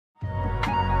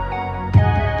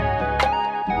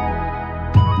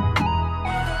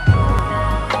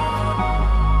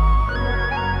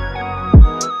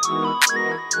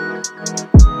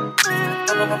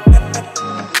Hey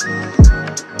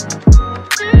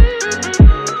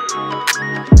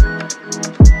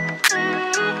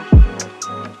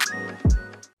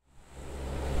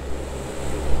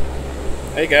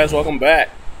guys, welcome back.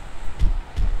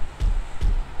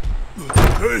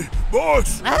 Hey,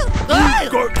 boss!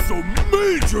 We've got some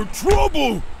major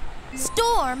trouble!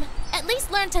 Storm, at least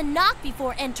learn to knock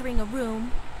before entering a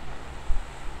room.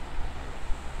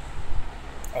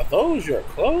 Are those your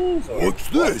clothes? Or What's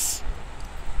this?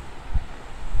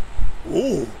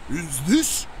 Oh, is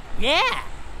this? Yeah,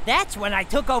 that's when I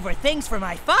took over things for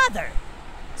my father.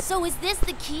 So is this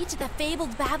the key to the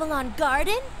fabled Babylon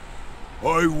Garden?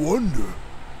 I wonder,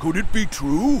 could it be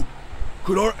true?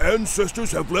 Could our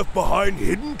ancestors have left behind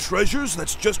hidden treasures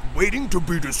that's just waiting to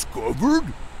be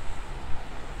discovered?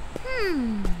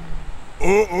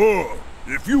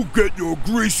 If you get your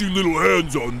greasy little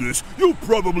hands on this, you'll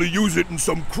probably use it in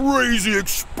some crazy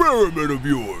experiment of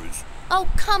yours. Oh,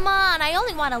 come on, I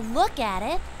only want to look at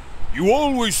it. You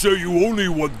always say you only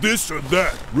want this or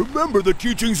that. Remember the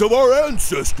teachings of our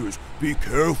ancestors. Be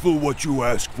careful what you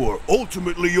ask for.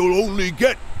 Ultimately, you'll only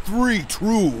get 3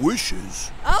 true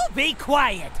wishes. Oh, be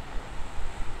quiet.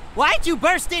 Why'd you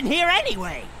burst in here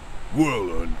anyway?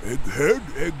 Well, an egghead?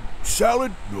 Egg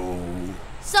salad? No.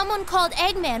 Someone called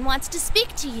Eggman wants to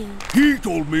speak to you. He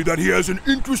told me that he has an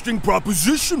interesting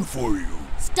proposition for you.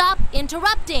 Stop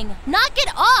interrupting. Knock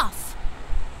it off.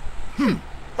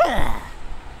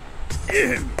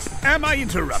 Am I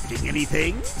interrupting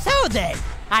anything? So then,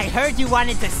 I heard you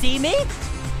wanted to see me?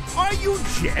 Are you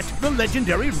Jet, the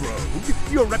legendary rogue?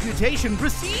 Your reputation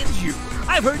precedes you.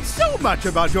 I've heard so much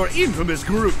about your infamous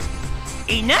group.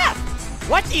 Enough!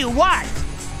 What do you want?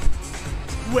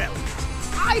 Well,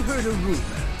 I heard a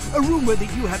rumor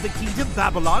that you have the key to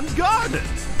Babylon Garden.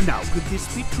 Now, could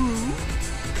this be true?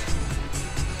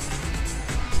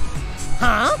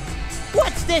 Huh?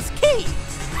 What's this key?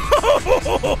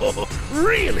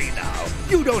 Really now?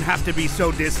 You don't have to be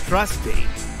so distrusting.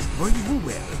 Are you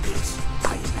aware of this?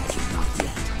 I imagine not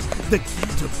yet. The key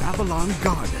to Babylon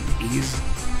Garden is...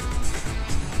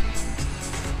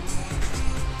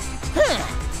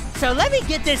 So let me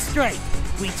get this straight.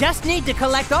 We just need to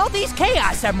collect all these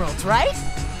Chaos Emeralds, right?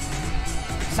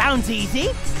 Sounds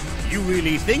easy. You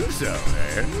really think so,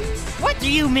 eh? What do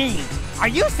you mean? Are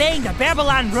you saying the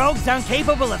Babylon rogues aren't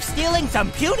capable of stealing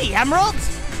some puny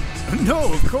emeralds?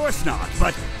 No, of course not.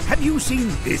 But have you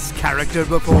seen this character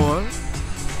before?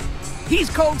 He's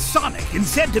called Sonic and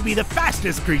said to be the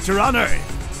fastest creature on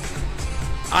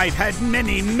Earth. I've had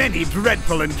many, many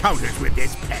dreadful encounters with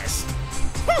this pest.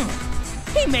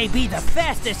 He may be the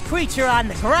fastest creature on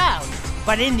the ground,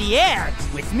 but in the air,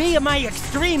 with me and my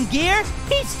extreme gear,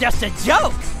 he's just a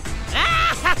joke.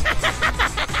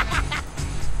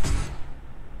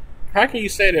 how can you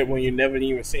say that when you never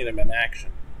even seen him in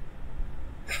action?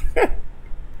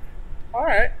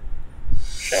 Alright.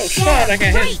 Show Sonic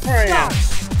and his friends.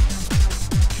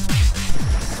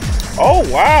 Oh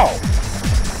wow!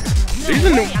 These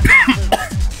are new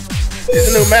these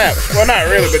are new maps. Well, not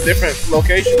really, but different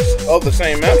locations of the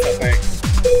same maps, I think.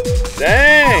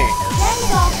 Dang!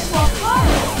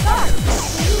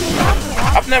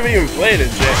 I've never even played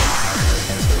it yet.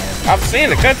 I've seen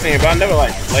the cutscene, but I never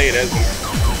like played as it.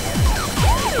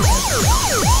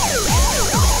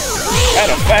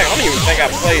 Matter of fact, I don't even think I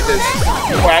played this.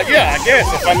 Well, yeah, I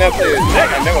guess if I never played this deck,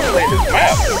 I never played this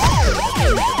map.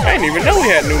 I didn't even know we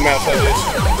had new maps like this.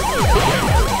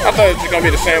 I thought it was gonna be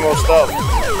the same old stuff.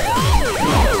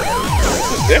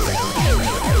 This is different.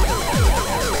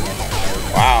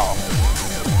 Wow.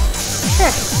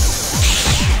 Huh.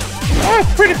 Oh,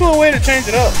 pretty cool way to change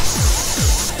it up.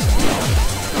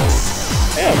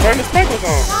 Yeah, turn the spectacles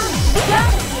on.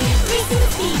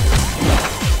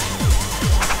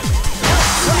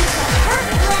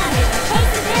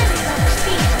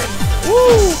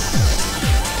 Woo!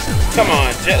 Come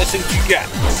on, Jet, let's see what you got.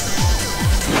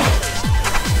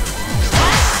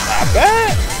 Not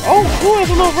bad. Oh, cool, there's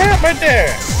a little ramp right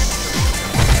there.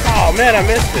 Oh man, I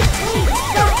missed it.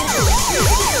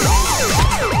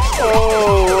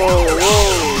 Oh,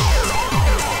 whoa.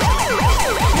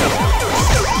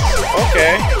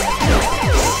 Okay.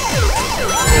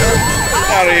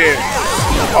 Out of here.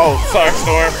 Oh, sorry,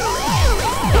 Storm.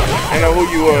 I know who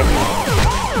you were.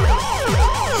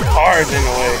 Cars in the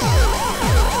way.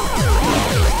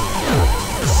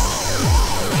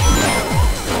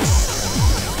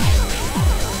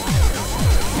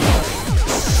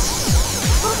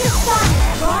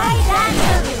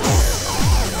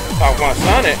 Talk about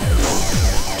Sonic.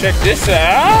 Check this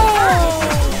out.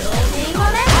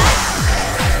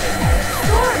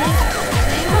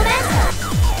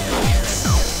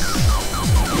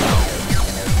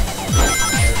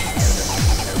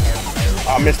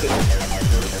 I missed it.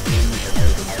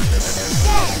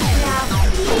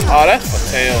 Oh, that's for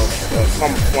Tails.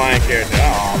 Some flying character.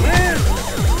 Oh, man.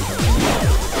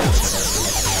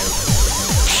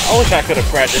 I wish I could have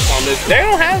practiced on this. They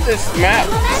don't have this map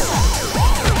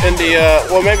in the,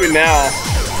 well, maybe now.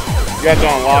 You have to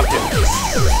unlock it.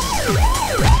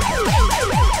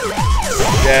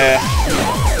 Yeah.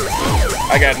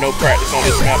 I got no practice on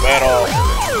this map at all.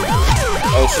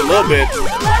 Oh, it's a little bit.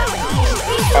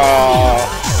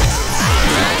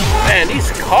 Man,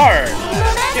 these cars.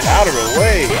 Get out of the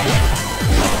way.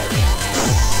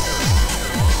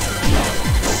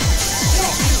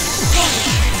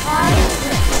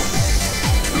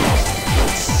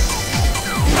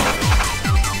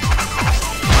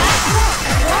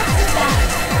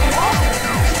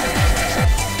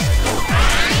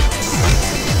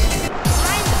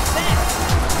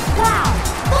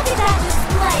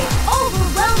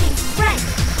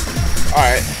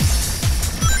 Alright.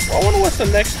 Well, I wonder what's the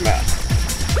next map.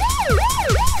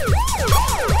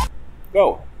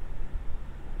 Go.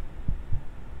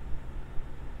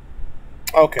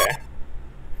 Okay.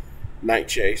 Night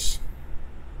chase.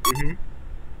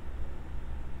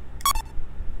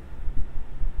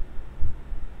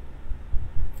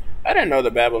 I didn't know the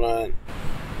Babylon.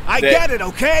 I get it,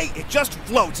 okay? It just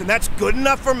floats, and that's good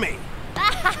enough for me.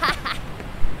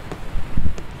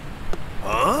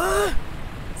 Huh?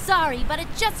 Sorry, but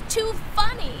it's just too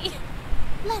funny.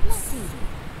 Let's see.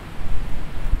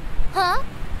 Huh?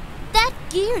 That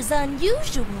gear's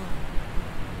unusual.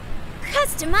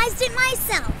 Customized it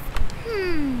myself.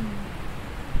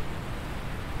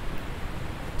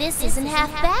 This isn't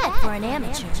half bad for an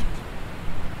amateur.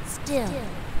 Still,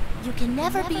 you can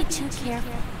never be too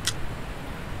careful.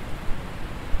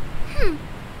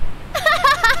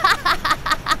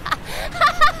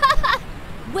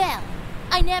 Well,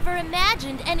 I never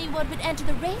imagined anyone would enter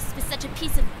the race with such a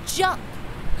piece of junk.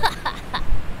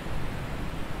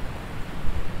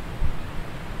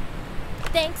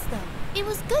 Thanks, though. It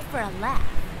was good for a laugh.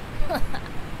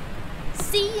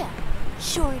 See ya,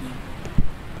 Shorty.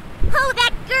 Oh,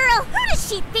 that girl! Who does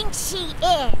she think she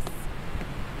is?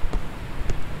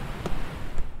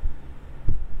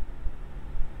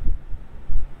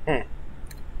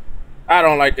 I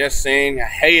don't like that scene. I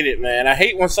hate it, man. I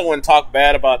hate when someone talk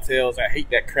bad about Tails. I hate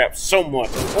that crap so much.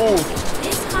 Ooh.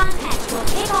 This contest will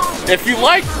kick off. If you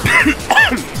like,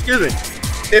 excuse me.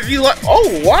 If you like,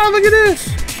 oh wow, look at this.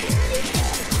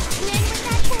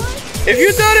 If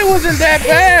you thought it wasn't that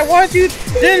bad, why you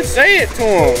didn't say it to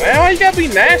him, man? Why you gotta be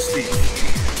nasty?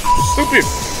 Stupid.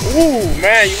 Ooh,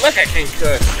 man, you look, I can't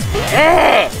cuss.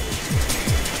 Ugh.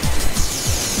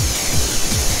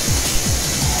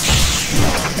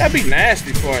 That'd be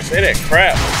nasty for him. Say that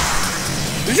crap.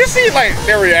 Did you see like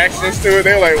their reactions to it?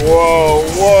 They were like, whoa,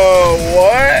 whoa,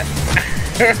 what?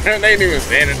 They didn't even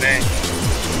say anything.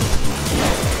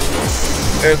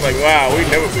 It was like, wow, we've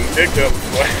never been picked up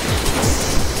before.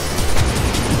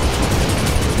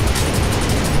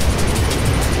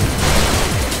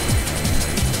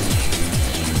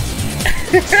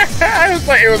 It was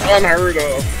like it was unheard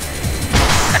of.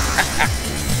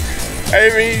 I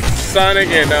mean, Sonic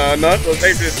and Knuckles,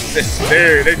 they just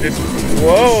stared. They just,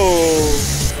 whoa,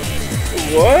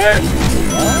 what?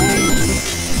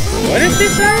 What did she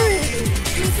say?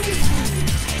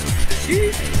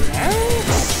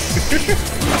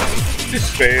 Just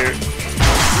stared.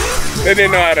 They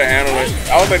didn't know how to handle it.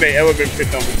 I don't think they ever been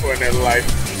picked on before in their life.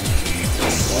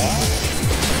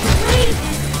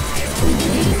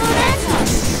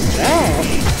 No.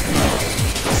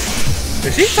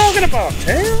 Is he talking about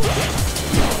Tails?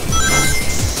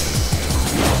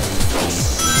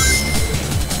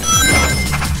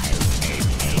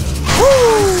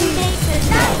 Woo!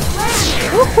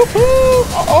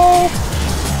 Uh-oh!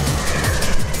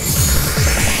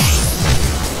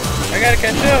 I gotta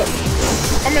catch up.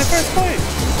 I'm in first place.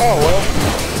 Oh well.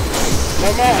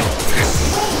 Never mind.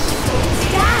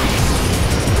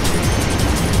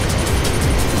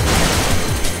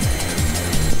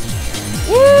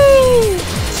 Woo!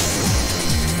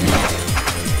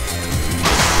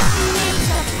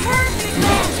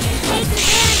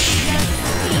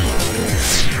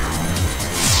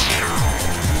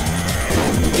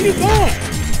 Where are you going?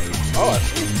 Oh, I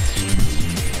see.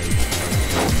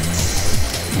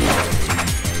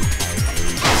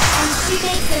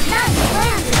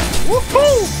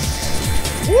 Woohoo!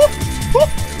 Whoop! Whoop!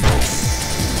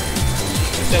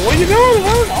 I said, where you going? I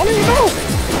don't even know.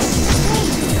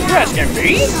 You asking me?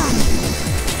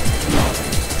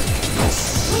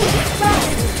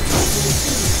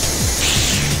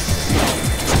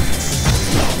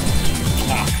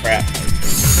 Ah, crap.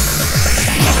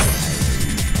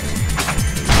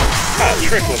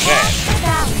 trick was that?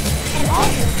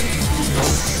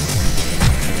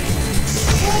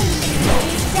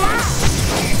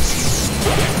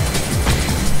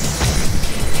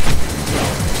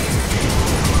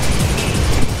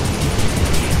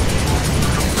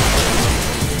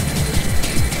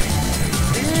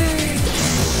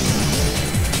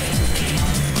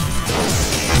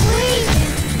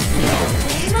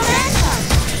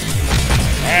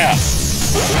 Yeah.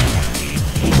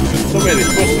 So many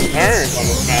twists and turns on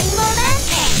this map.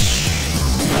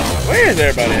 Where is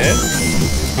everybody at?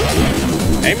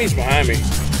 Amy's behind me.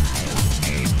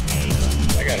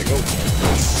 I gotta go.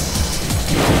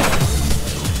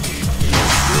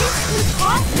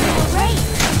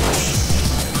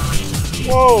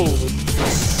 Whoa!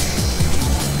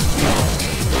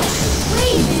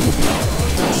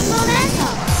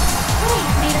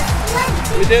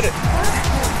 We did it!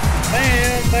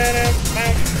 Bam, bam,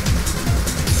 bam.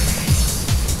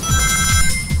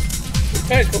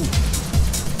 Okay, cool.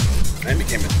 Amy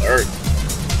came in third.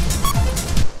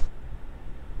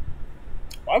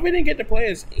 Why we didn't get to play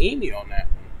as Amy on that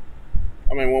one?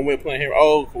 I mean, when we were playing here,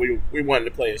 oh, we wanted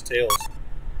to play as Tails.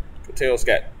 But Tails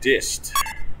got dissed.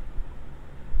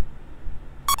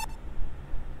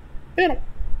 I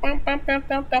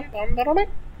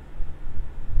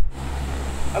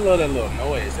love that little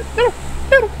noise.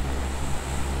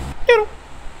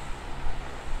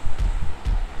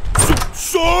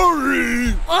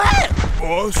 Sorry!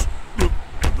 Boss, the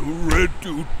red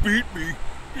dude beat me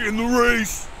in the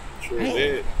race. Sure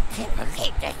did.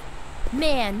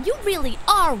 Man, you really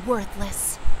are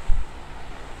worthless.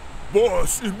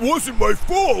 Boss, it wasn't my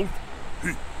fault.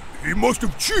 He must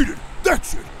have cheated.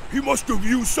 That's it. He must have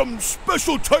used some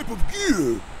special type of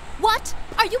gear. What?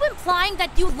 Are you implying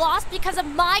that you lost because of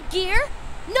my gear?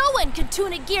 No one can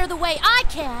tune a gear the way I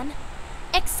can.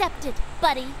 Accept it,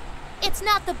 buddy. It's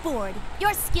not the board.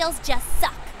 Your skills just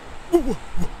suck.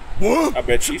 What? I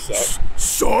bet she suck.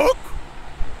 Suck?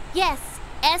 Yes,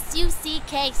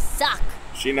 S-U-C-K, suck.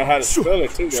 She know how to spell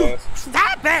it too, guys.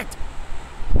 Stop it!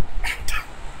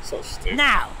 So stupid.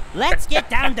 Now, let's get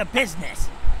down to business.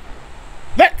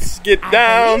 Let's get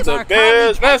down to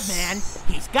business. Eggman,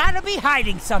 he's gotta be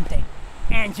hiding something.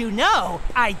 And you know,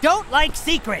 I don't like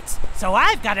secrets, so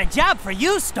I've got a job for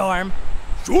you, Storm.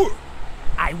 Sure.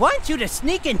 I want you to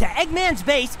sneak into Eggman's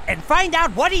base and find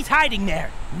out what he's hiding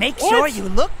there. Make sure you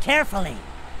look carefully.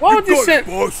 Why don't you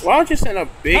send a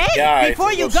big guy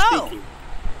before you go,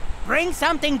 bring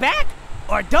something back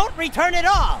or don't return at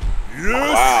all.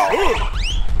 Yes. Wow.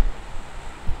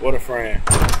 What a friend.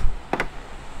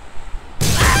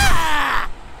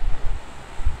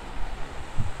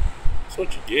 That's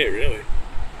what you get, really.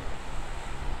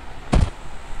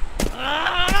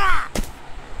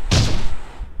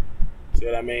 See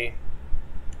what I mean?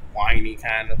 Whiny,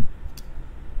 kind of.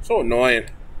 So annoying.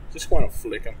 Just want to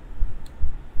flick him.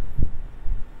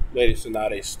 Lady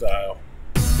Sonate style.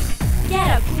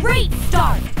 Get a great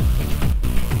start.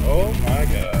 Oh my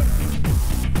god.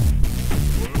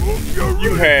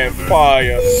 You had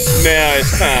fire. Now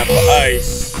it's time for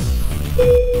ice.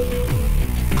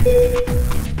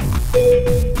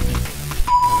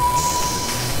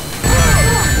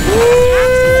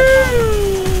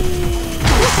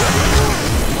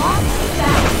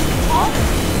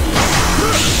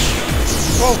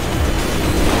 Oh.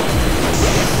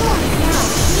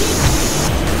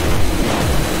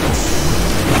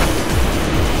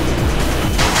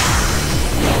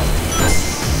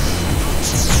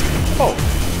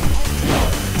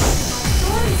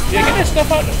 Yeah, get that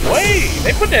stuff out of the way.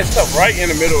 They put that stuff right in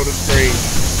the middle of the screen.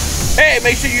 Hey,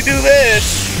 make sure you do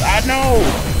this. I know.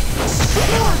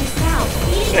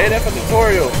 Say that for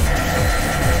tutorial.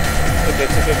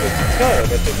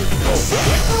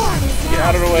 Get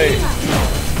out of the way.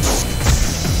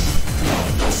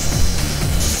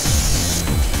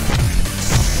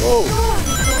 Whoa.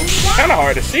 Kind of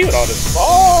hard to see with all this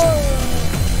fog.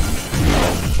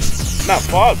 Not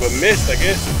fog, but mist, I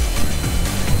guess.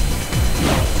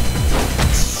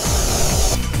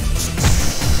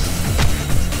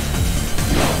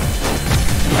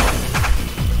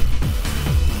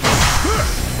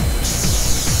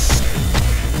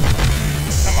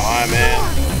 Come on, man.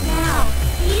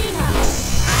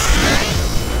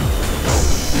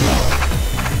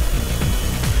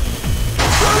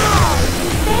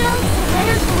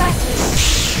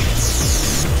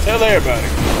 Tell everybody.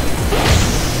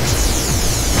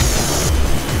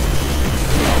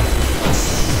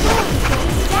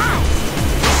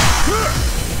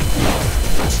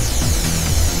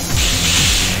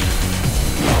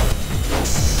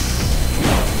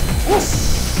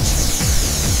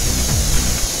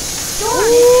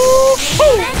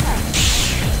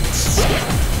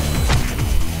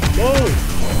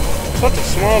 Such a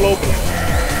small opening.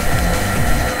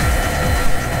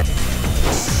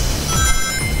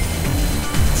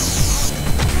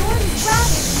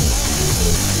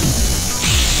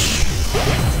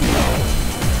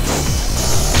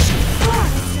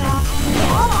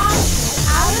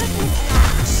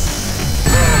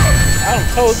 I done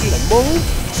told you to move,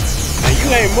 and you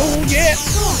ain't moved yet.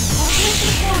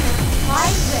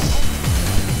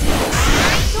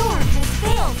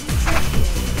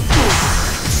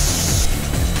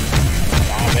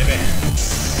 Come on, baby.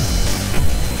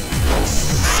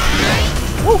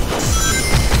 Woo.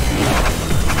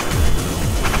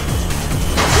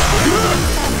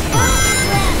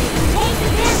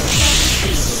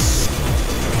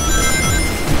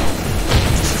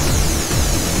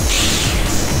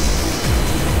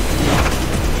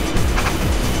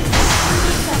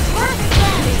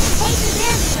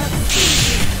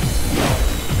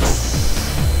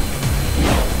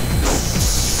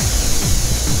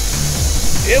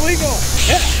 Here we go.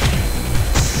 Yeah.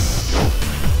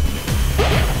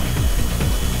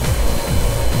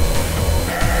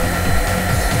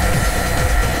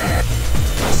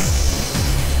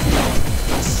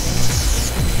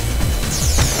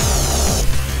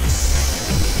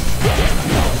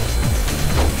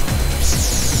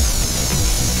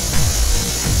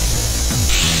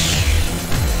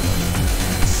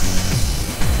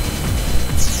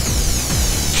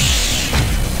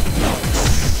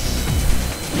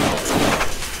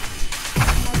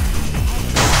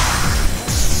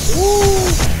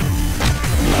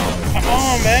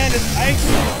 Man, it's ice.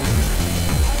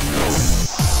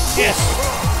 Yes.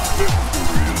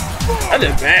 I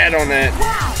did bad on that.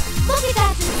 Wow, look at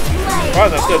that display.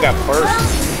 Surprised I still got first.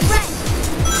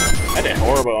 I did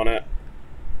horrible on that.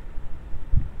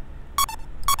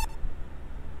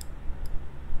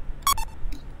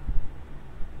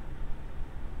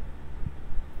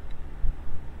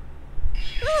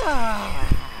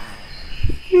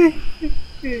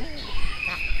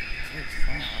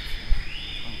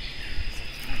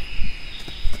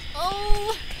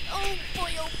 Oh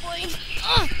boy, oh boy.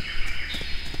 Ugh.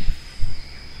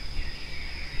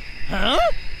 Huh?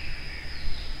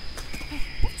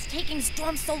 What's taking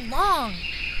Storm so long?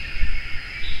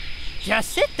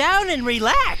 Just sit down and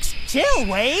relax. Chill,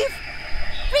 Wave.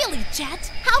 Really,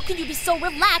 Jet? How can you be so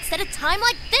relaxed at a time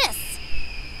like this?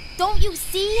 Don't you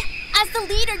see? As the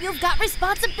leader, you've got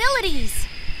responsibilities.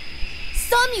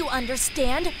 Some you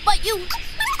understand, but you...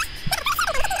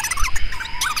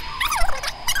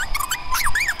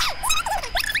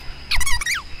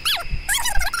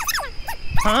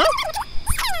 Huh?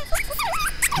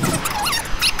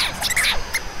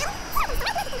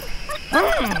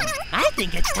 I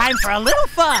think it's time for a little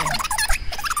fun.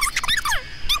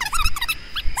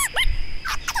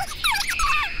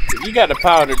 If you got the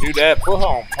power to do that, put her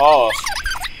on pause.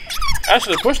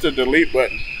 Actually, push the delete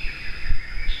button.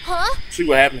 Huh? See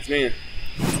what happens then.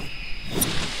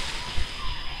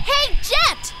 Hey,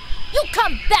 Jet! You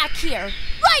come back here!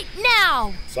 Right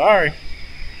now! Sorry.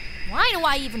 Why do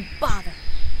I even bother?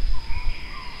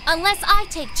 Unless I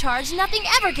take charge, nothing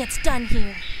ever gets done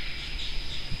here.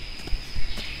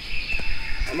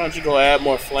 Why don't you go add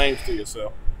more flames to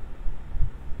yourself?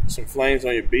 Some flames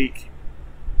on your beak.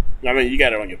 I mean, you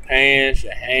got it on your pants,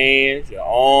 your hands, your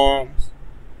arms,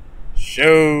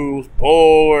 shoes,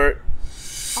 board,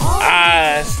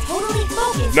 eyes, Totally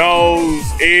focused.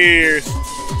 nose, ears.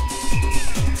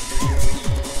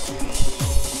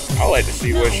 I like to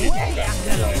see where she comes out.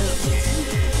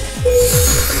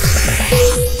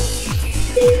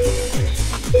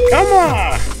 Come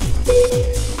on!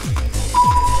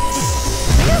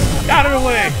 Out of the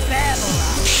way!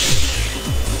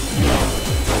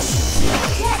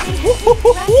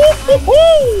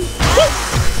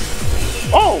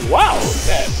 Oh wow! Look at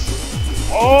that!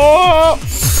 Oh!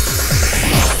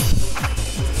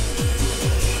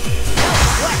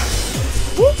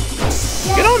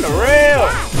 Get on the rail!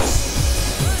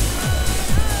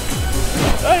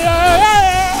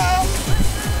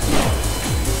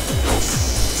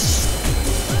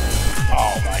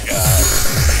 Oh my god.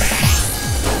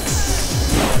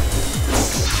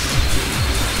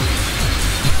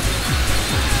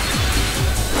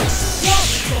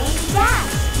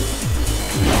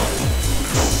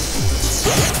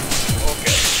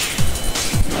 Okay.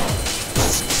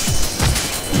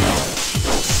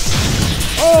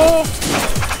 Oh!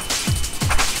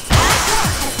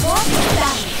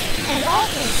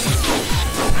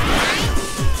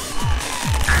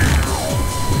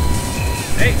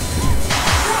 Hey!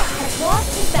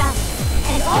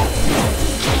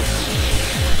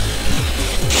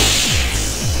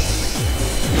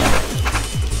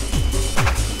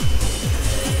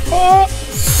 Oh!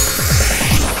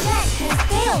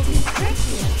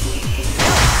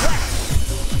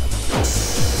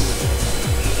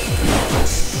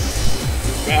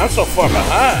 far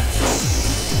behind.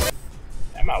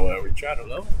 I might well retry to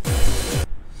low.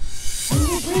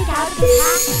 Blink out of the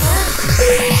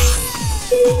path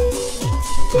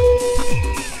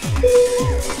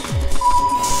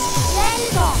Let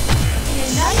it off in a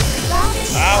nice rounded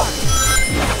Ow.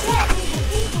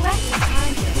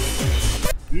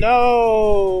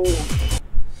 No.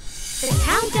 The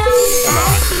countdown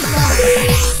has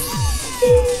begun.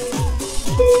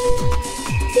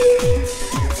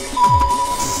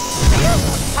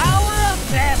 Power of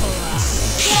Babylon.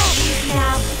 That is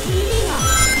now heating up.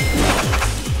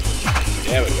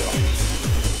 There we go.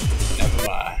 Never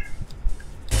mind.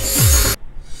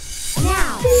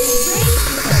 Now, the race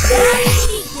is about to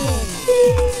begin.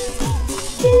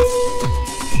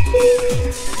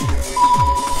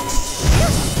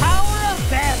 Power of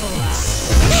Babylon.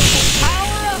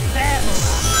 Power of Babylon.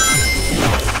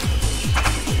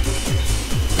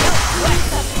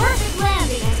 It's a perfect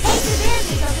landing and takes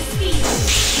advantage of the speed.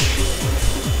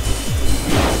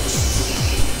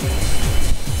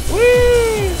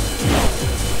 Whee!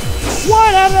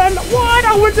 What? What? I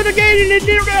went to the gate and it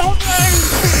did that whole thing.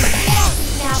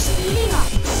 Now speeding up.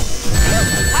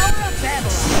 Power of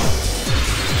Babylon.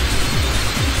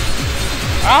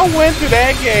 I went to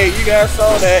that gate. You guys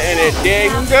saw that and it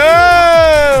didn't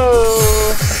go.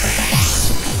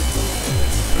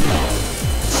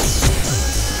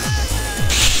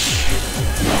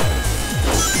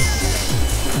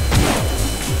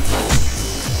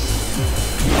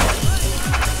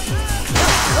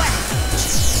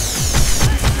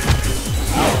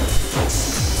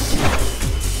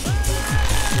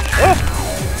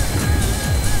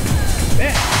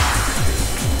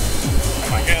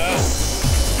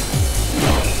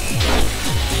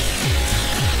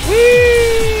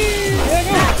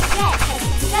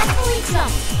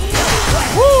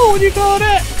 Woo! What you call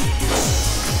that?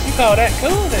 You call that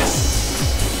cool then?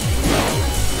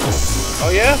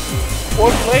 Oh yeah?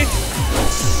 Fourth place?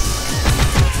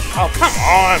 Oh come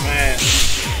on, man!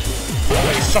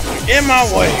 There's something in my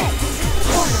way.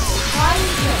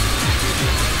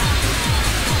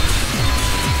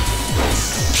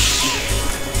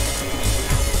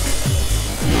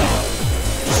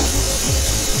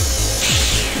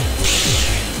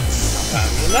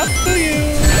 I'm up to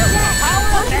you.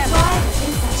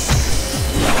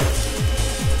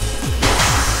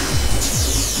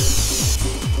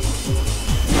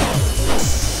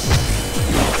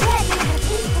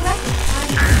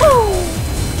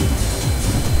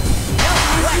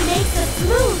 Makes a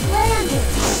smooth landing.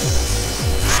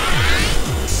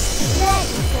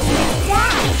 Ready for the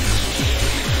dash.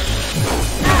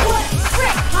 What a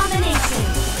trick combination.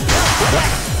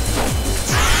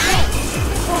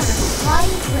 Corner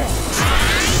flying grip.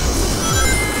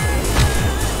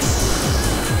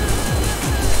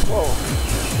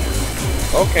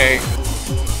 Whoa. Okay.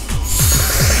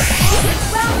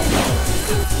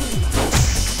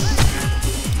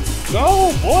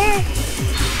 Go, boy.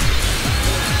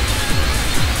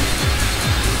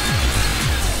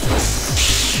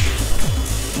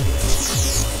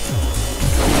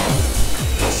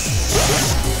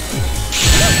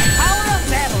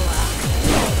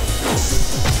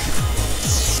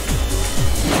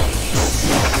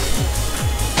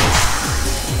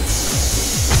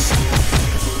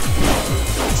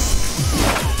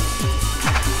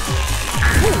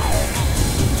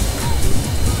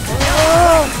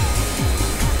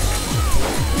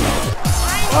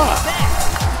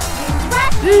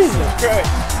 Jesus Christ.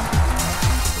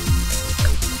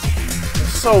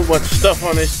 There's so much stuff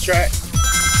on this track.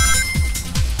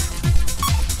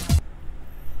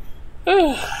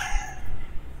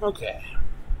 Okay.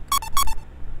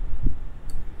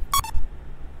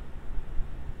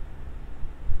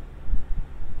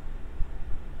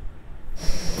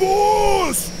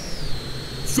 Boss!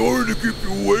 Sorry to keep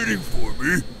you waiting for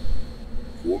me.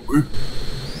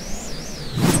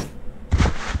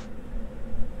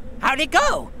 How'd it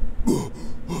go?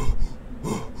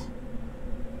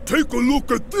 Take a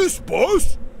look at this,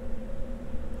 boss.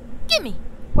 Gimme.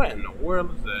 What in the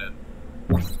world is that?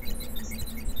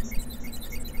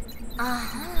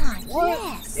 What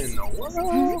Yes. in the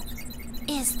world?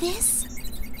 Is this?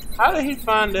 How did he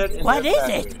find that? What is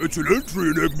it? It's an entry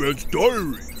in Eggman's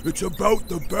diary. It's about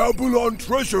the Babylon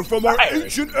treasure from our Diary?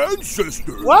 ancient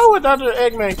ancestors. Why would Dr.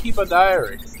 Eggman keep a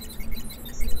diary?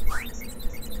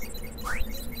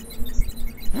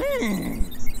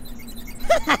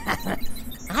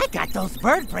 I got those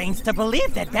bird brains to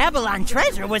believe that Babylon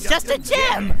treasure was just a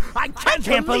gem. I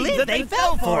can't believe they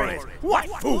fell for it. What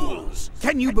fools!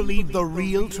 Can you believe the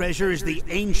real treasure is the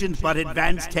ancient but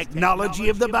advanced technology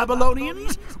of the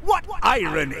Babylonians? What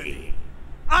irony!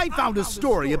 I found a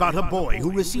story about a boy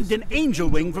who received an angel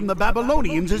wing from the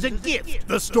Babylonians as a gift.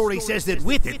 The story says that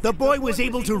with it, the boy was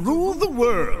able to rule the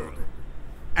world.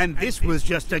 And this was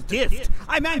just a gift.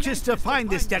 I'm anxious to find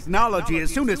this technology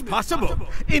as soon as possible.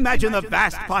 Imagine the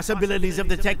vast possibilities of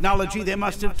the technology they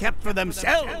must have kept for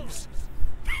themselves.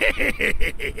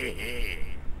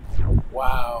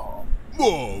 Wow.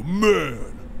 Oh,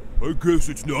 man. I guess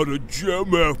it's not a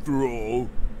gem after all.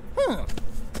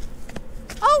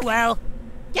 Oh well.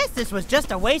 Guess this was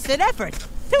just a wasted effort.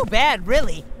 Too bad,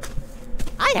 really.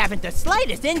 I haven't the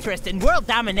slightest interest in world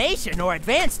domination or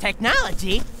advanced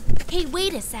technology. Hey,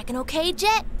 wait a second, okay,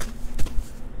 Jet?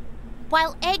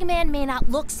 While Eggman may not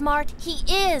look smart, he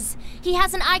is. He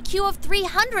has an IQ of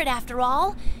 300 after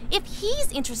all. If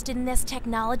he's interested in this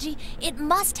technology, it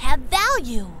must have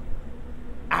value.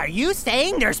 Are you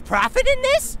saying there's profit in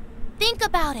this? Think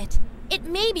about it. It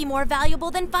may be more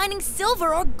valuable than finding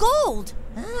silver or gold.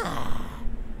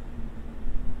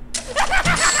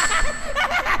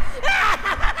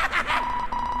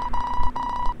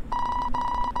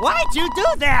 Why'd you do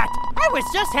that? I was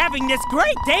just having this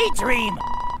great daydream.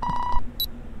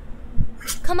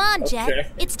 Come on, Jet.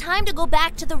 Okay. It's time to go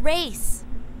back to the race.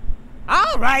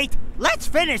 All right, let's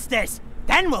finish this.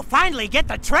 Then we'll finally get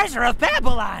the treasure of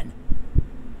Babylon.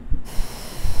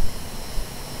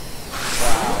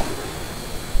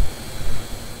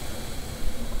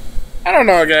 I don't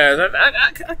know, guys.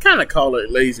 I kind of call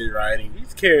it lazy writing.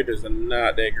 These characters are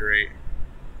not that great.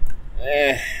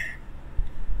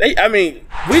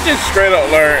 We just straight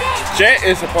up learned Jet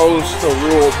is supposed to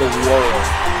rule the world.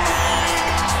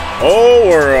 Whole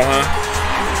world, huh?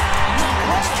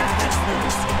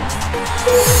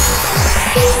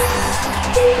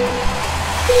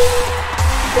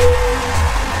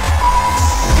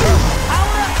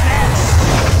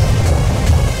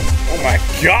 Oh my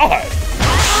God!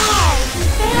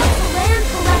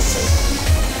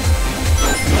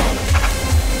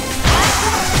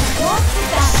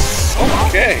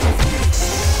 Okay.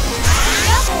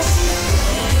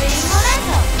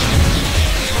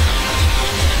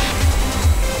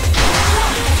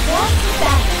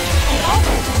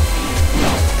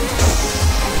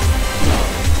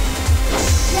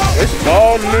 This is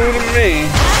all new to me.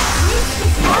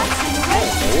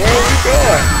 Where are we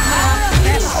going?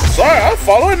 I'm sorry, I'm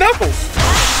following Knuckles.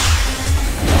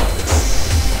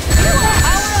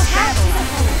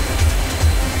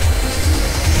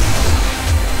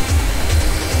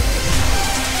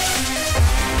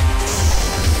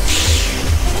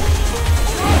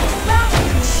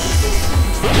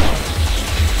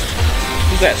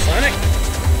 Who's that, Sonic?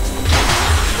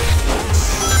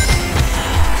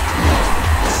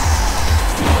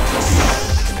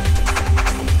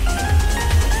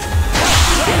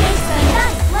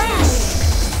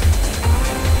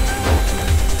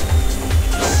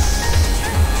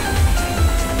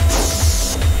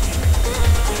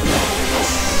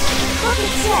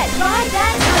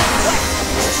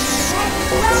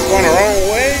 Going the wrong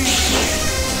way?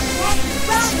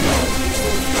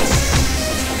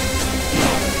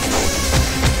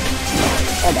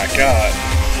 Oh my God.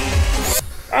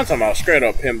 I'm talking about a straight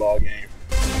up pinball game.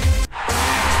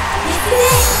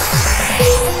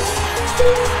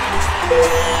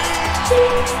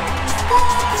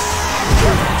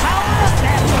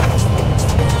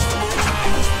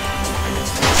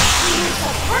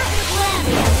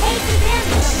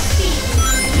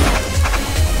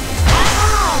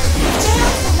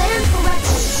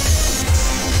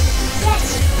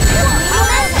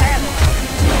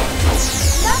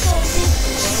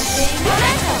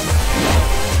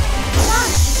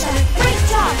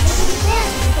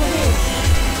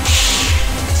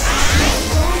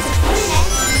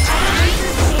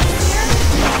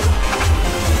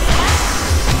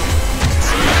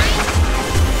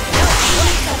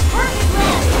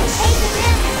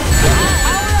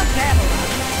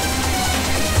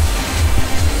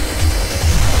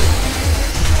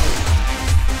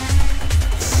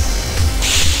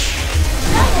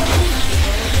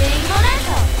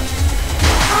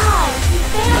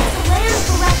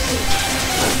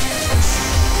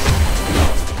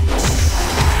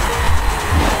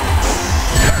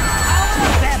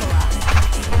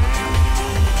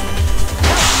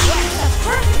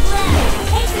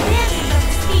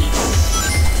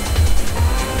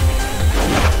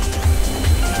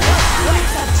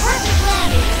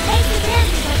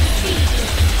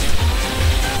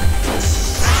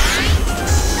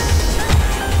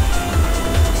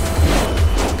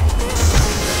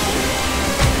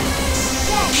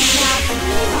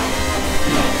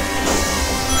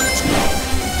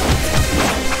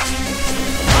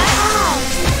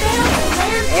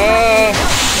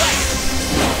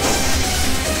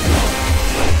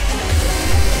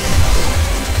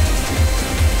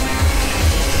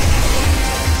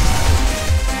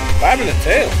 happened to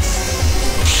Tails?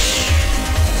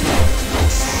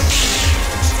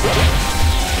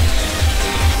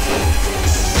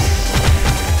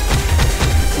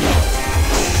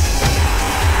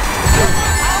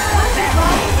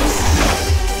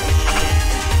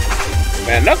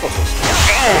 Man, Knuckles is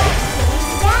gone.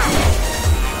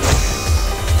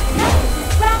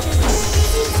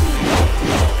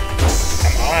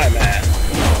 Come on, man.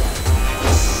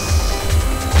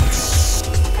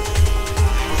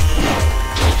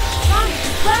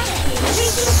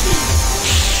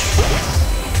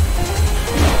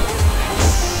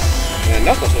 Man,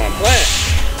 Knuckles wasn't playing.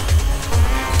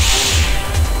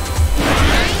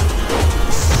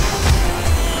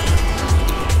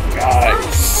 God.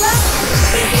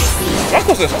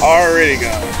 Knuckles is already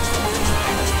gone.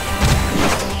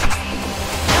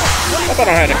 I thought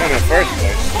I had to come in first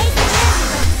place.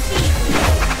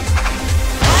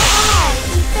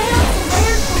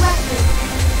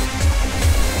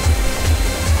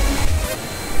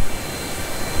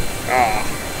 Ah,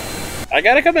 I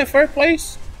gotta come in first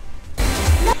place?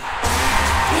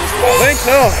 I think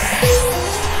so.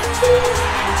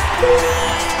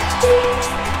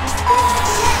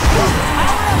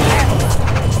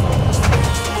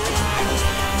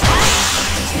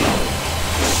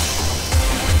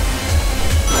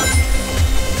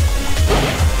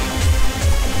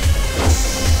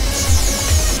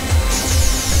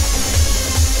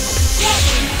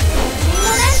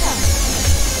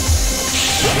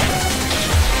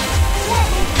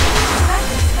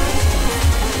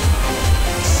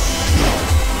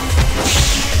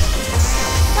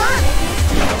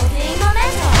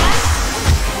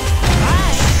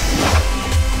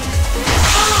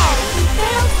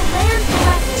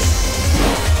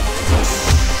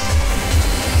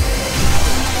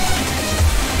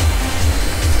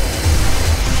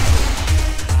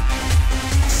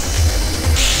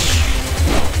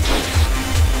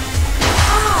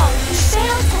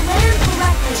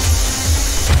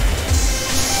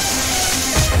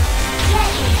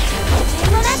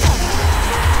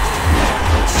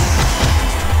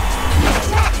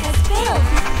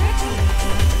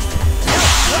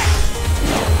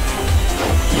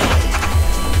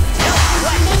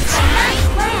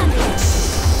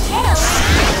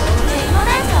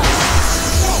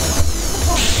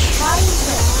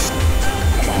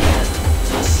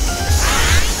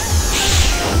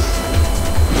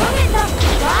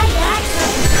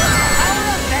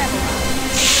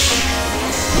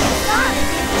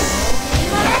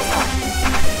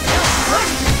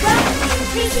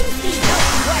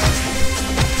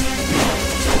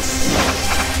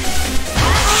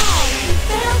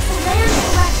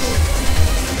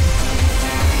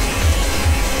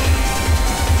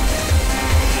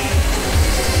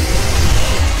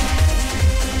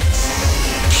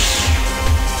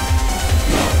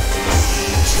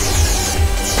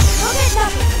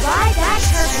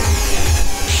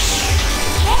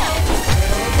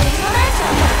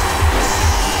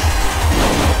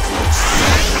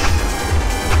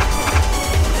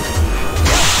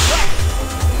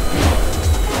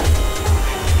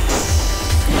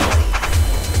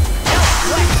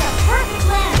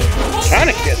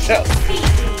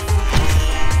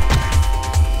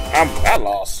 I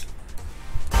lost.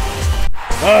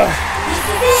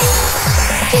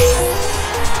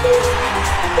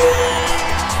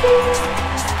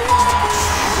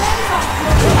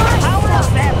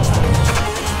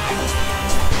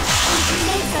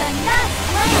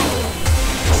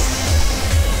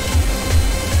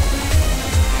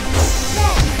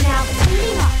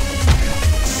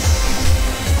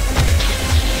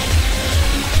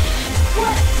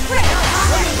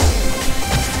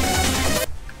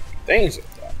 Things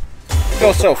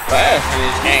go so fast in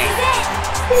this game.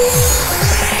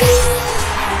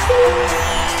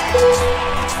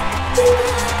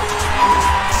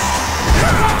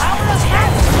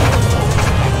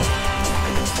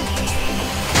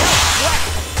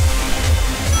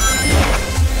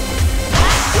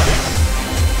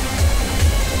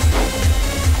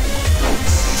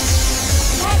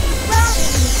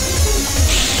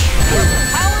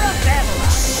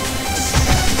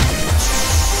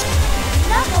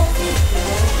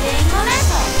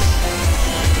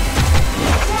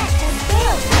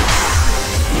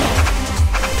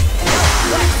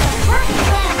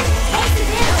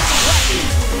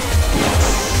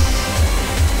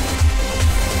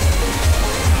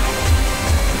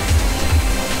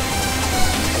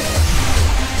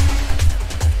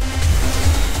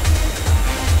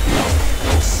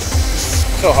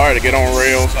 So hard to get on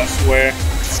rails, I swear.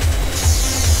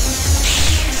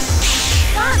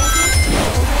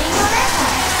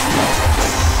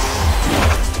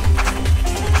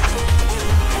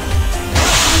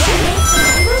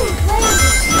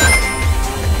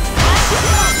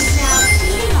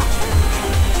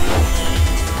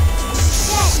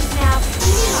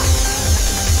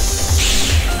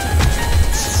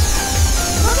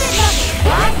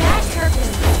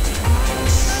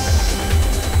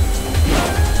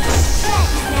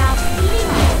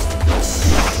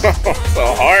 So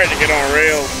hard to get on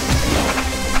rails.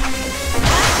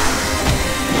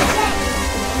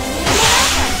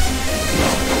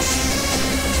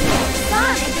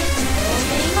 Sonic is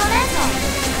building momentum.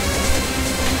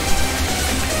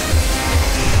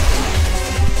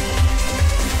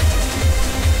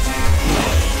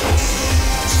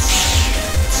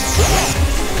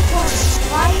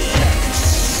 Right here.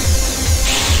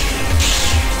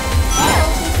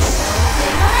 Tails is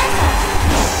building momentum.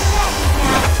 That is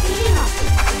now speeding up.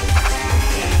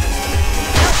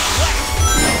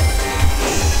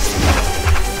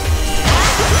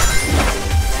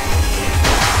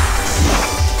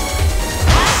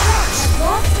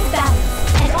 Lost its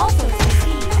balance and also its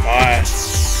speed. Alright.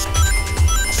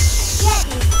 Jet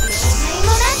is building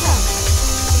momentum.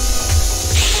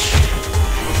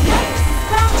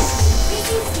 Knuckles is rapidly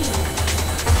increasing speed.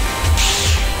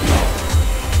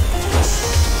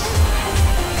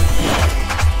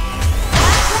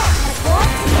 Jet has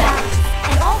lost its balance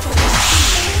and also its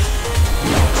speed.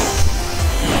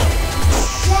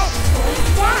 Jet is going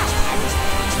to dash.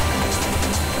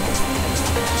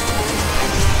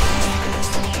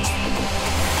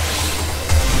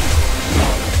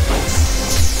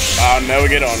 I'll never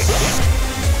get on it.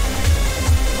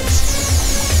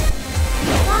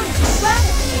 Sonic is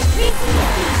rapidly increasing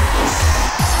speed.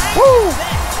 Woo!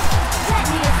 Jet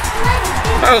made a splendid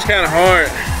finish. That was kind of hard.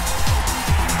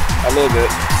 A little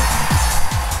bit.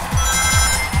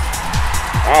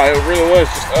 Oh, it really was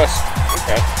just us.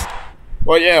 Okay.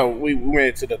 Well, yeah, we made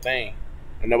it to the thing.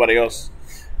 And nobody else.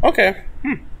 Okay.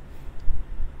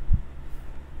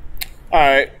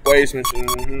 Alright. Waste machine.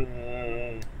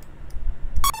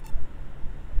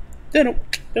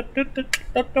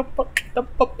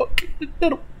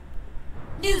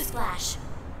 Newsflash.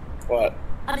 What?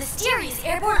 A mysterious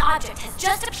airborne object has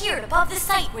just appeared above the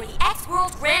site where the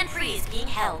X-World Grand Prix is being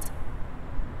held.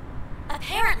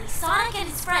 Apparently, Sonic and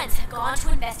his friends have gone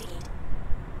to investigate.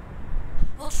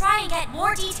 We'll try and get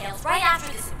more details right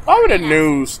after this. Why would the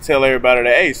news tell everybody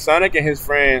that? Hey, Sonic and his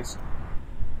friends.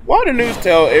 Why would the news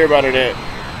tell everybody that?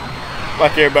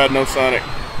 Like everybody knows Sonic.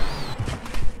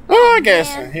 Well, I guess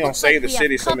man, he don't looks save like the we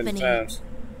city have so many company. times.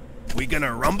 We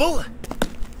gonna rumble?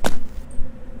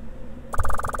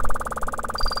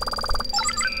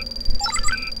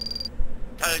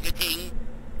 Targeting,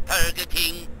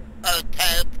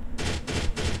 tap.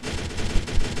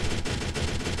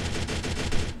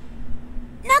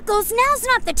 Knuckles, now's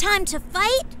not the time to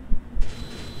fight.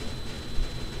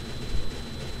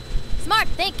 Smart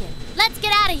thinking. Let's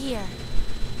get out of here.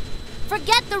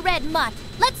 Forget the red mutt.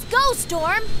 Let's go,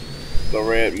 Storm. The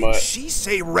red mutt. She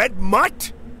say red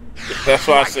mutt? That's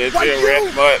why I said What yeah, you-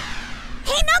 red mutt.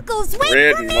 Hey, Knuckles, wait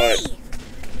Red for me! mutt.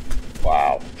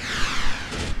 Wow.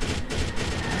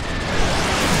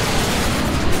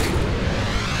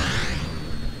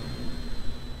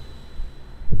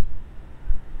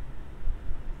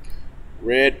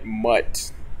 Red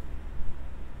mutt.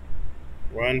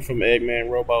 Run from Eggman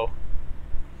Robo.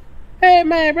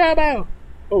 Eggman Robo.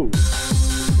 Oh.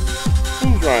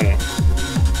 Who's running?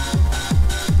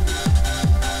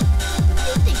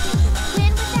 You think you can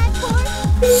win with that board?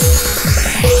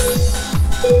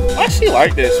 Why she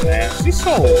like this, man? She's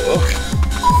so.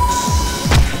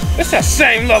 It's that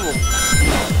same level.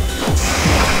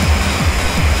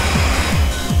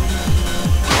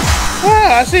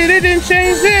 Ah, I see they didn't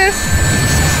change this.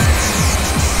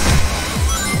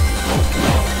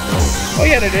 Oh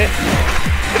yeah, they did.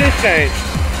 It is changed.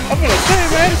 I'm gonna say,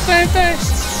 man, the same thing.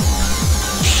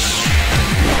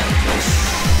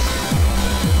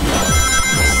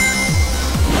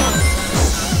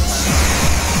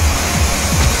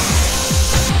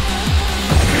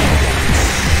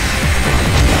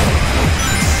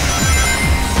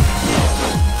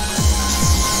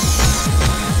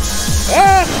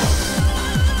 Ah!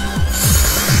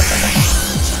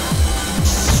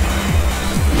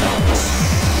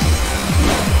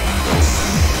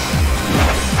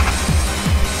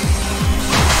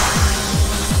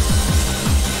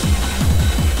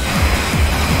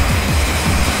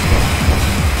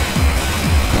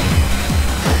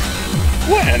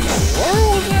 What in the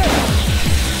world was that?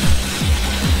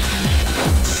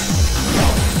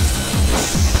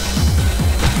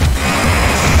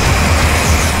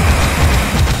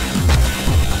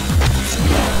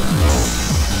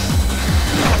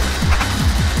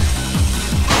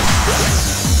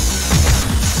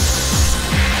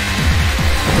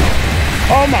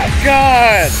 Oh my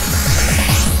god!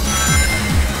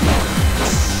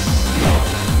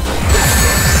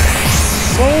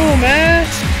 Oh man!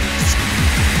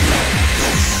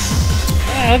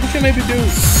 Ah, look what you made me do.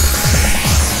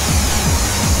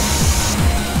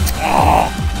 Ah!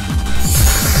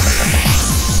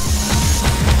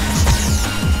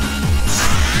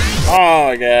 Oh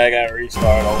my god, I gotta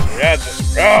restart over. That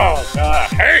just, oh god,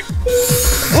 I hate.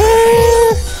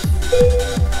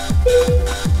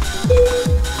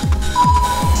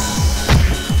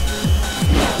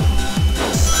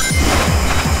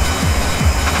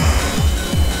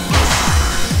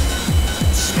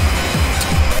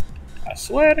 I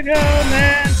swear to God,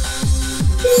 man.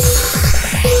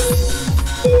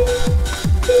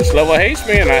 This level hates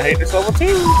me, and I hate this level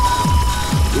too.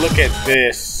 Look at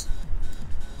this.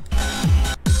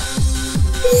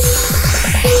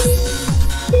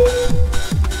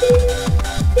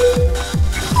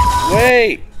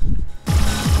 Wait.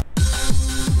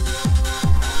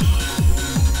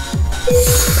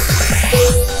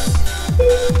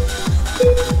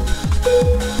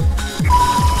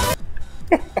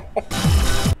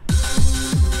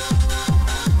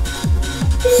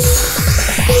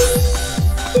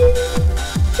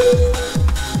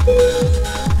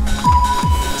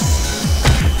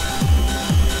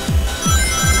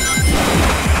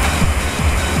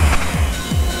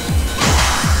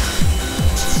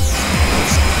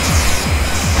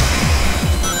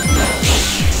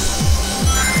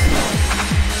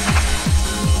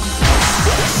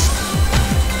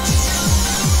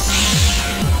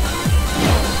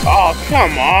 Oh,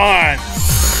 come on.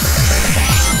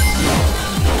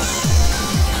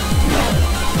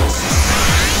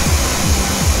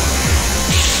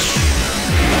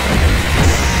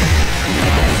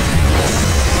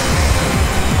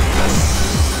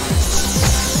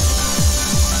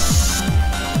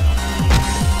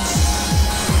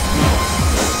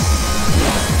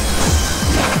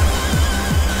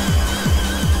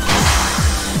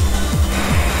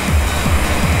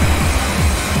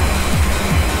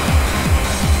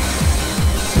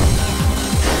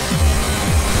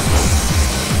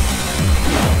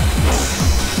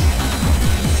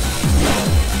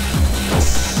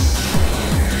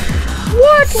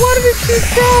 Why did she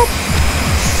jump?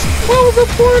 What was the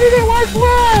point of it?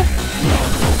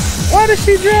 Why did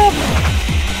she jump?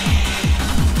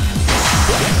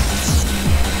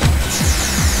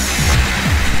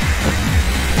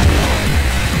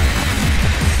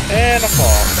 And a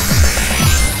fall.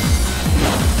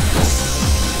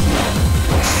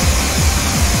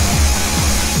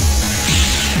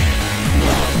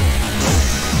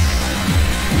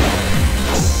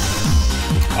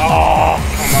 Oh,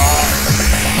 come on.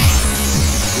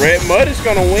 Red Mud is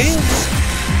gonna win.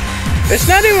 It's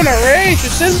not even a race.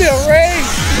 It shouldn't be a race.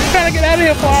 We're trying to get out of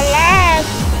here for our lives.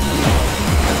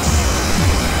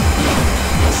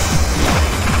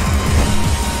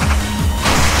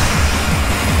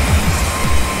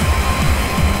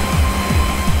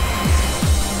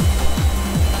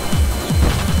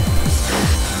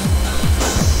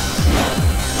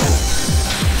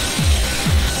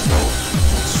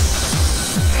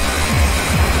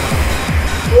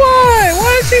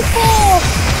 Why did she fall?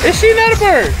 Is she not a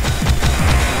bird?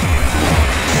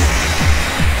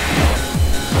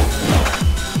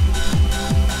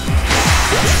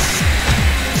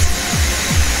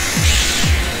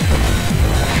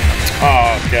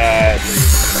 Oh God.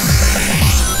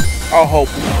 I hope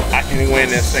I can win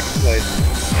in second place.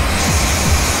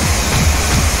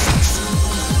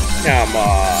 Come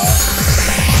on.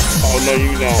 Oh no,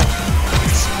 you don't.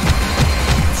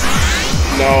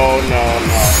 No.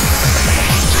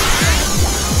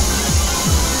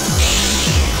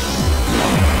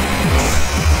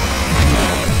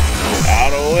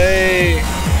 Out of the way.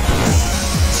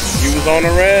 You was on the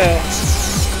rail.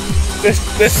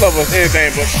 This level is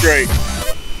anything but straight.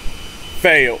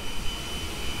 Fail.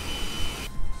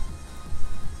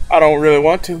 I don't really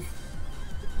want to.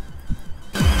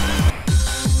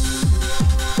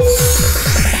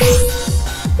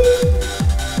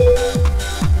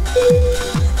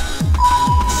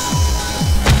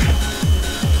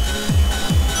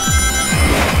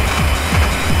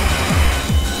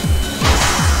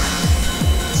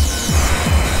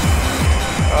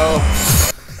 Oh,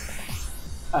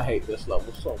 I hate this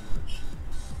level so much.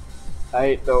 I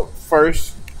hate the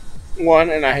first one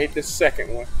and I hate the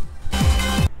second one,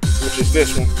 which is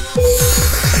this one.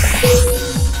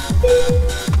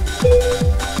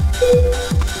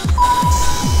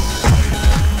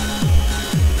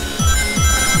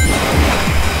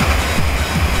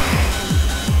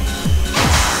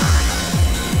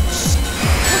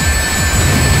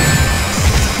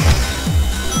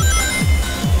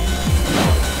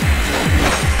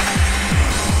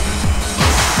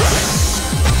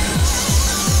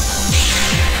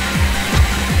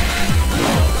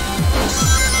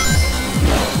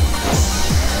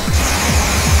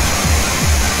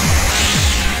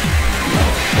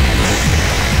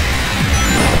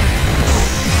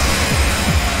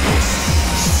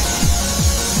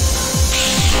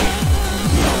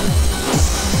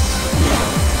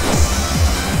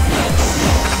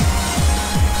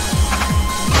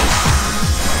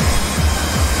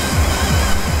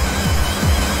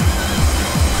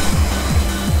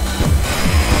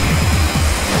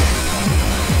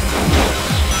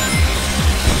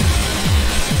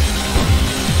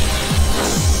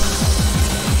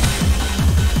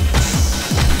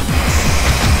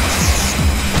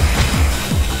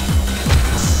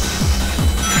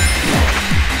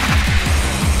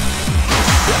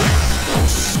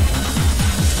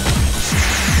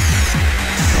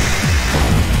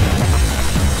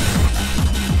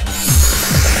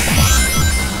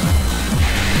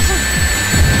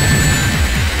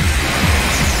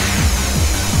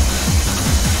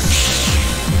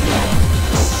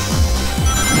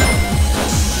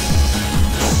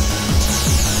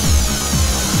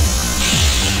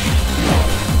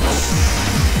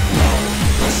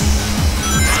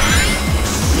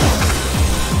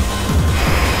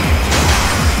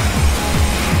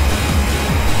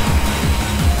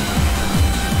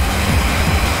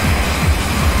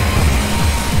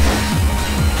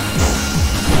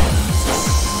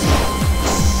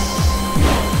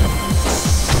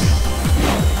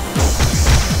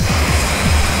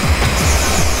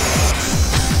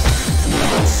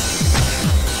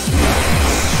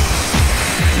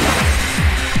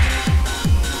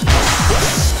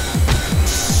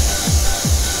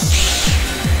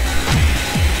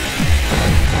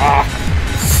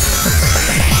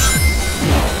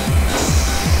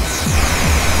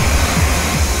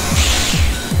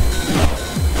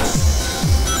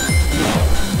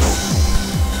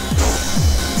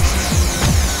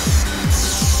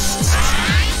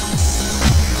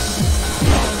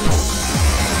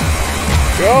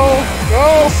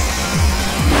 Go!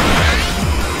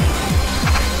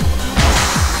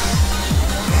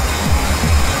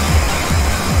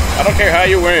 I don't care how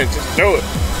you win, just do it.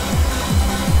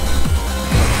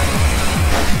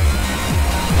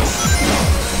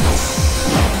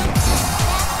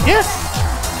 Yes!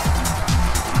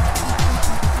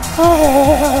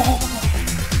 Oh.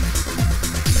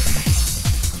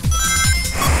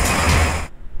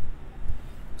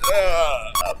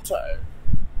 I'm tired.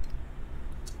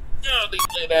 Oh,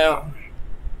 lay down.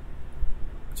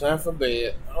 Time for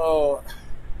bed. Oh.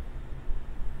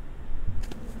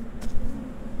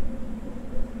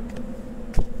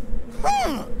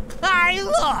 I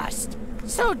lost!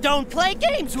 So don't play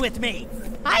games with me!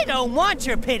 I don't want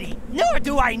your pity, nor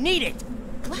do I need it!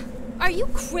 What? Are you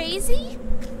crazy?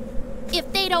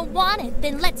 If they don't want it,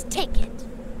 then let's take it.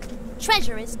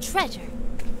 Treasure is treasure.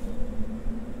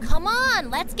 Come on,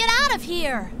 let's get out of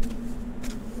here!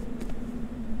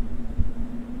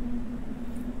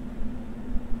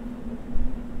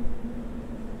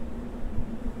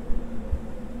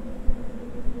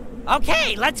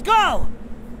 Okay, let's go!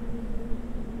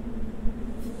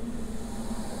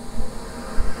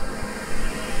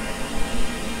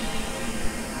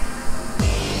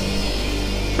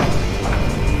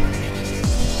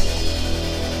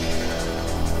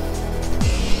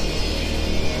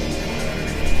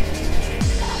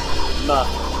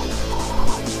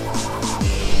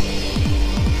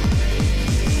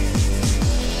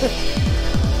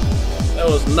 There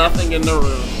was nothing in the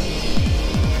room.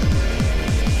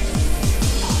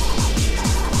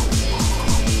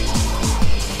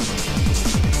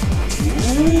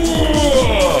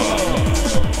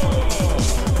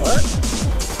 What?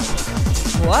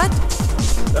 What?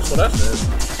 That's what I said.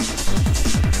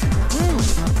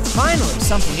 Finally,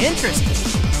 something interesting.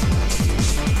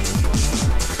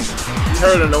 You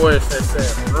heard in the way it said,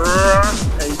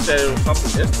 and you said it was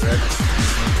something interesting.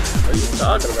 What are you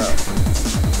talking about?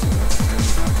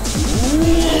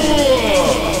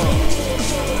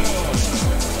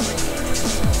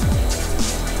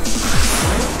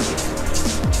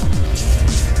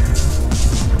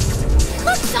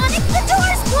 Look, Sonic, the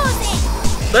door's closing!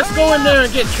 Let's go in there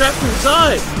and get trapped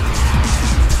inside.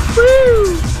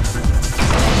 Woo!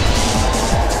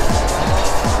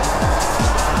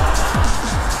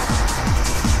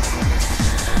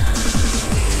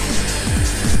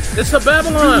 It's a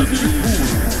Babylon.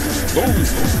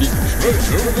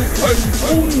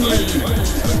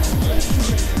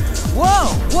 Whoa,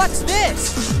 what's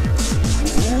this?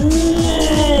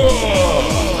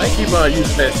 They keep on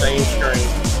using that same screen.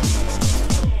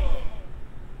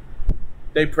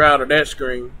 They proud of that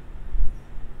screen.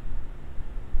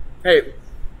 Hey,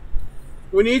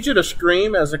 we need you to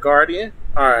scream as a guardian.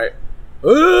 All right.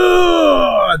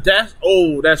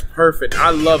 That's perfect.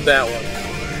 I love that one.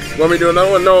 Want me to do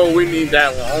another one? No, we need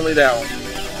that one. Only that one.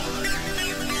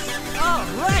 All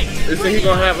right. Is he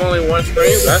gonna have only one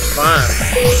screen? That's fine.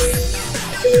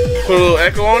 Put a little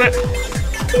echo on it.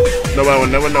 Nobody will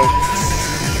never know.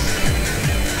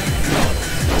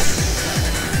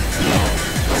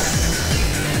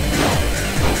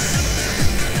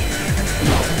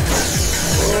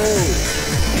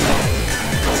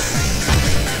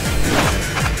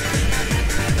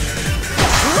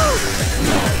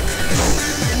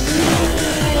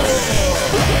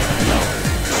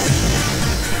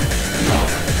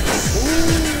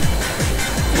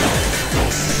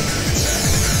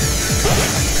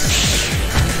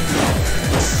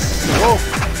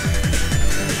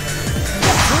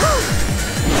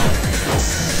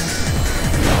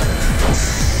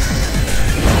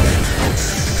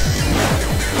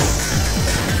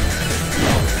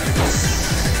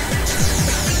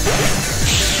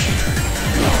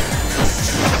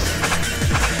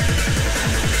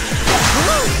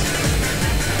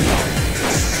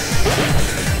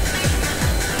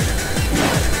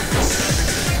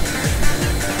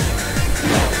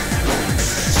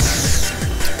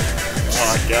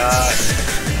 God.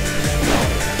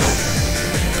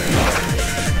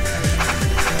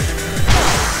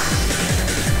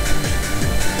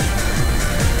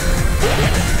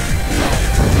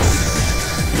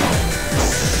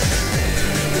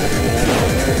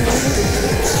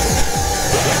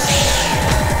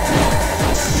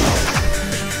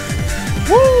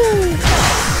 Woo!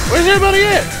 Where's everybody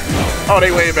at? Oh,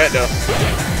 they way back though.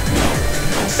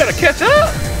 Better catch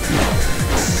up.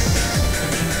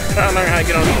 Trying to learn how to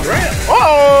get on these ramps.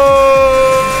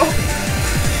 Oh!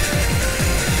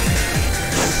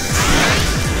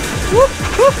 Whoop,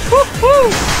 whoop, whoop,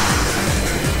 whoop.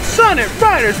 Sonic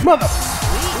Riders, mother.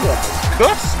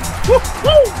 Cuss. Whoop,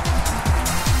 whoop.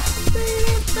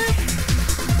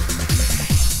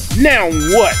 Now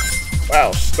what?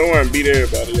 Wow, Storm beat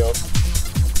everybody else.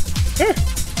 Huh.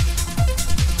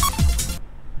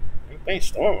 I think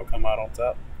Storm will come out on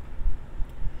top.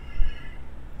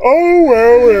 Oh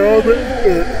well,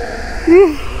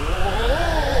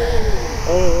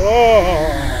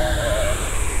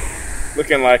 oh.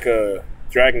 Looking like a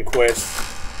Dragon Quest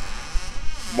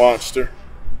monster.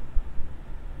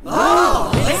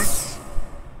 Oh,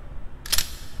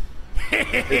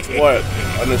 It's what?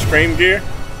 On the scream gear?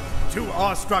 Too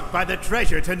awestruck by the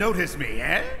treasure to notice me,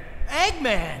 eh?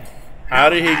 Eggman! How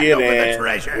did he Hand get over the in?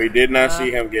 treasure. We did not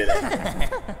see him get in.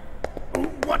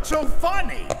 What's so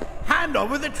funny? Hand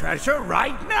over the treasure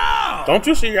right now! Don't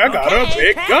you see? I got a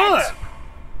big gun.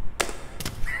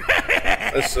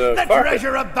 It's the carpet.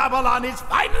 treasure of Babylon is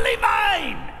finally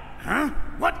mine! Huh?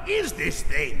 What is this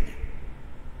thing?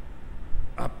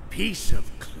 A piece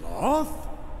of cloth?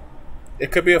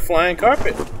 It could be a flying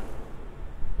carpet.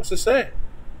 What's it say?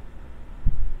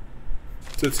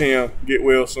 To Tim, get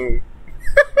well soon.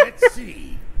 Let's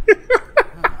see.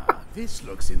 This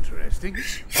looks interesting.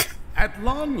 At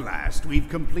long last, we've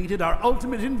completed our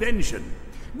ultimate invention.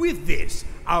 With this,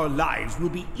 our lives will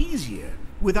be easier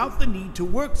without the need to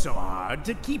work so hard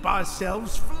to keep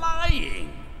ourselves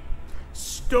flying.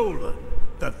 Stolen,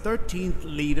 the 13th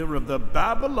leader of the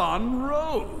Babylon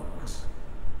Rogues.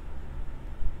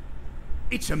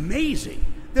 It's amazing.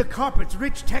 The carpet's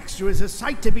rich texture is a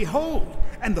sight to behold,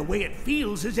 and the way it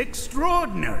feels is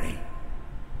extraordinary.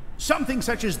 Something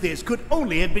such as this could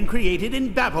only have been created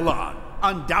in Babylon.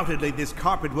 Undoubtedly, this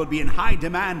carpet will be in high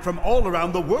demand from all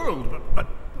around the world, but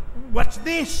what's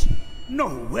this? No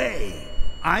way.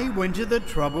 I went to the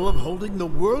trouble of holding the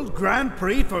World Grand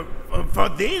Prix for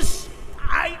this?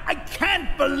 I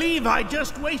can't believe I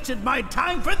just wasted my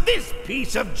time for this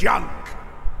piece of junk.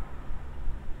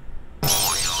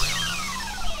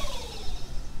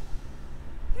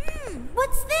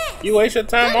 What's this? You waste your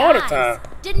time all the time.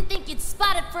 Didn't think you'd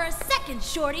spot it for a second,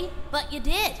 Shorty, but you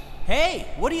did. Hey,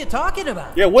 what are you talking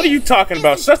about? Yeah, what are you talking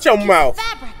about? Shut your mouth.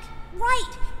 Fabric.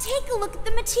 Right. Take a look at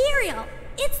the material.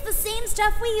 It's the same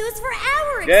stuff we use for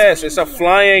our Yes, it's a extreme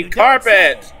flying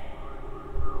carpet.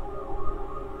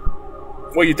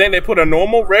 Well, you think they put a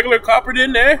normal, regular carpet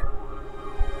in there?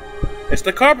 It's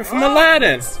the carpet from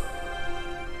Aladdin.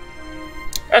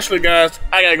 Actually, guys,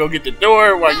 I gotta go get the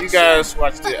door while you guys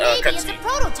watch the But maybe it's a cutscene.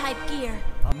 prototype gear.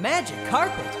 A magic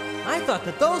carpet? I thought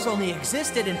that those only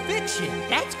existed in fiction.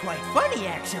 That's quite funny,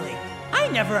 actually. I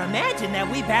never imagined that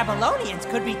we Babylonians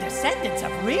could be descendants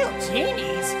of real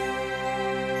genies.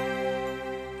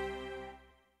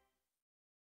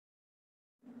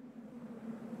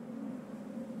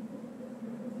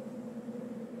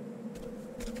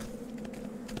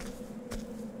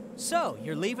 So,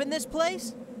 you're leaving this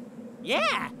place?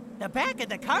 Yeah, the back of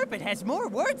the carpet has more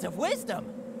words of wisdom.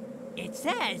 It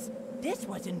says, this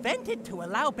was invented to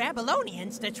allow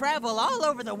Babylonians to travel all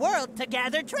over the world to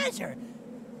gather treasure.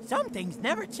 Some things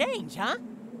never change, huh?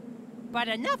 But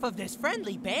enough of this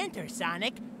friendly banter,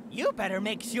 Sonic. You better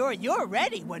make sure you're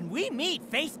ready when we meet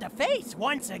face to face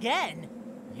once again.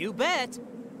 You bet.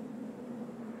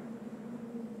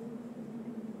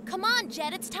 Come on,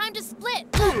 Jet, it's time to split.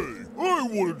 Hey, I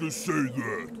wanted to say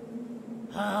that.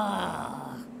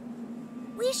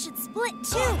 We should split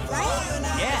too,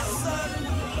 right?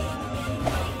 Yeah.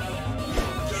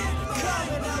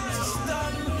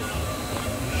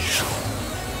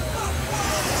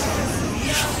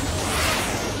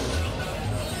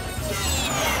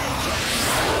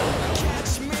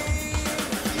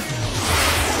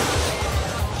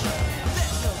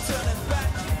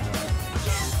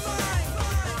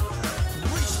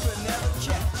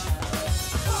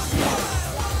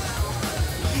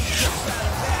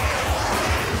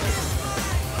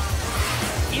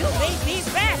 You made me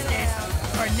fastest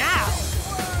for now,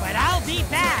 but I'll be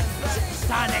back,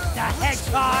 Sonic the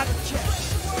Hedgehog.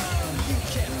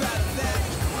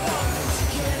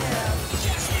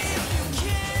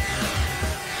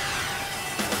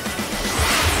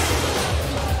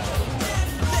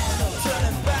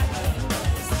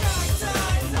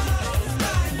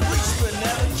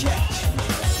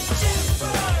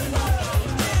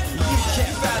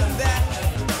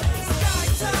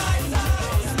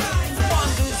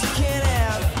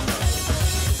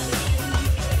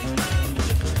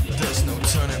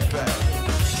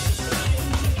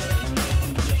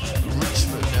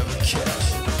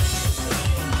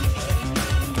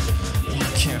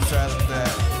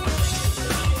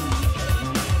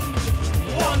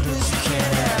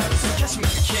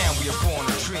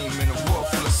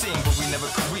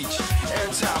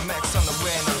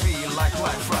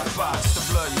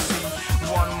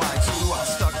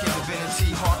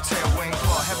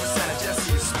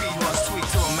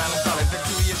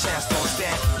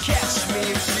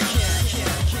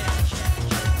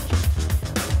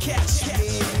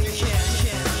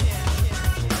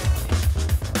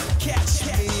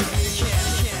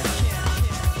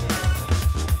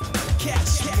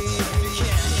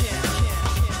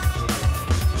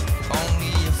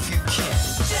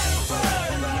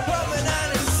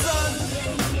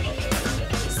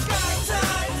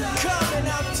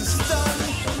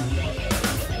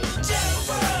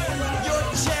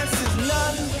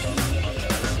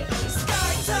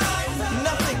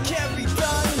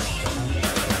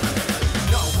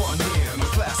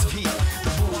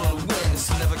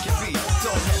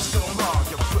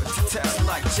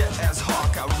 like jet as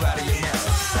hawk, I radiate